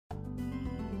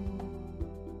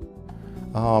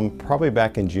Probably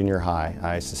back in junior high,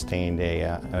 I sustained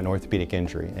an orthopedic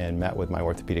injury and met with my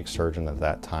orthopedic surgeon at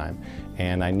that time.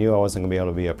 And I knew I wasn't going to be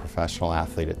able to be a professional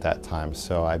athlete at that time,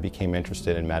 so I became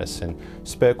interested in medicine.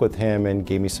 Spoke with him and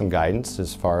gave me some guidance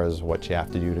as far as what you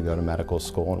have to do to go to medical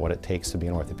school and what it takes to be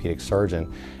an orthopedic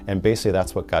surgeon. And basically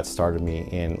that's what got started me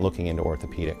in looking into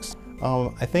orthopedics.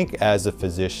 I think as a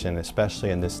physician,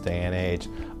 especially in this day and age,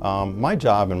 my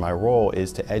job and my role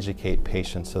is to educate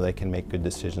patients so they can make good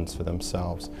decisions for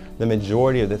themselves. The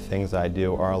majority of the things I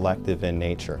do are elective in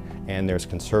nature, and there's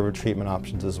conservative treatment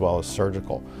options as well as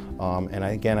surgical.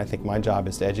 Again, I think my job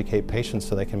is to educate patients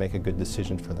so they can make a good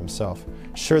decision for themselves.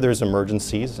 Sure, there's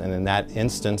emergencies, and in that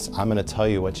instance, I'm going to tell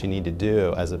you what you need to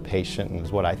do as a patient and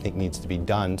what I think needs to be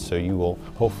done so you will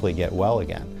hopefully get well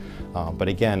again. But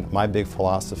again, my big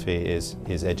philosophy is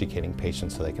educating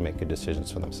patients so they can make good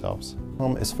decisions for themselves.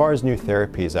 As far as new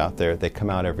therapies out there, they come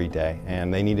out every day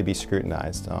and they need to be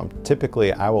scrutinized.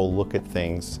 Typically, I will look at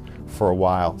things for a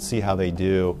while, see how they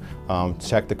do,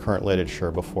 check the current literature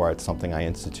before it's something I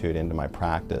institute into my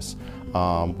practice.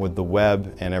 With the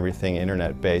web and everything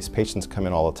internet-based, patients come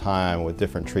in all the time with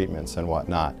different treatments and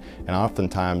whatnot. And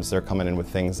oftentimes they're coming in with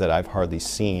things that I've hardly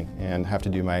seen and have to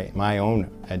do my own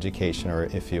education, or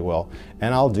if you will.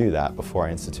 And I'll do that before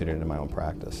I institute it into my own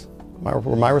practice.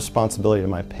 My responsibility to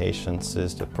my patients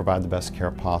is to provide the best care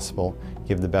possible,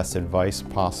 give the best advice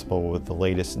possible with the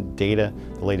latest data,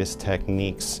 the latest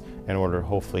techniques, in order to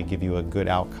hopefully give you a good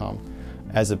outcome.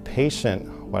 As a patient,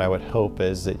 what I would hope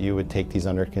is that you would take these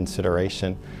under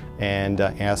consideration and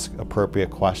ask appropriate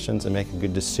questions and make a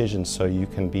good decision so you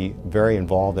can be very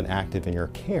involved and active in your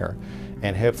care,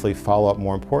 and hopefully follow up,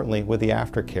 more importantly, with the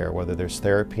aftercare, whether there's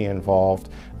therapy involved,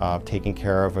 taking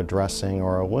care of a dressing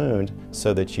or a wound,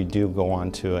 so that you do go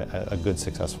on to a good,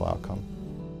 successful outcome.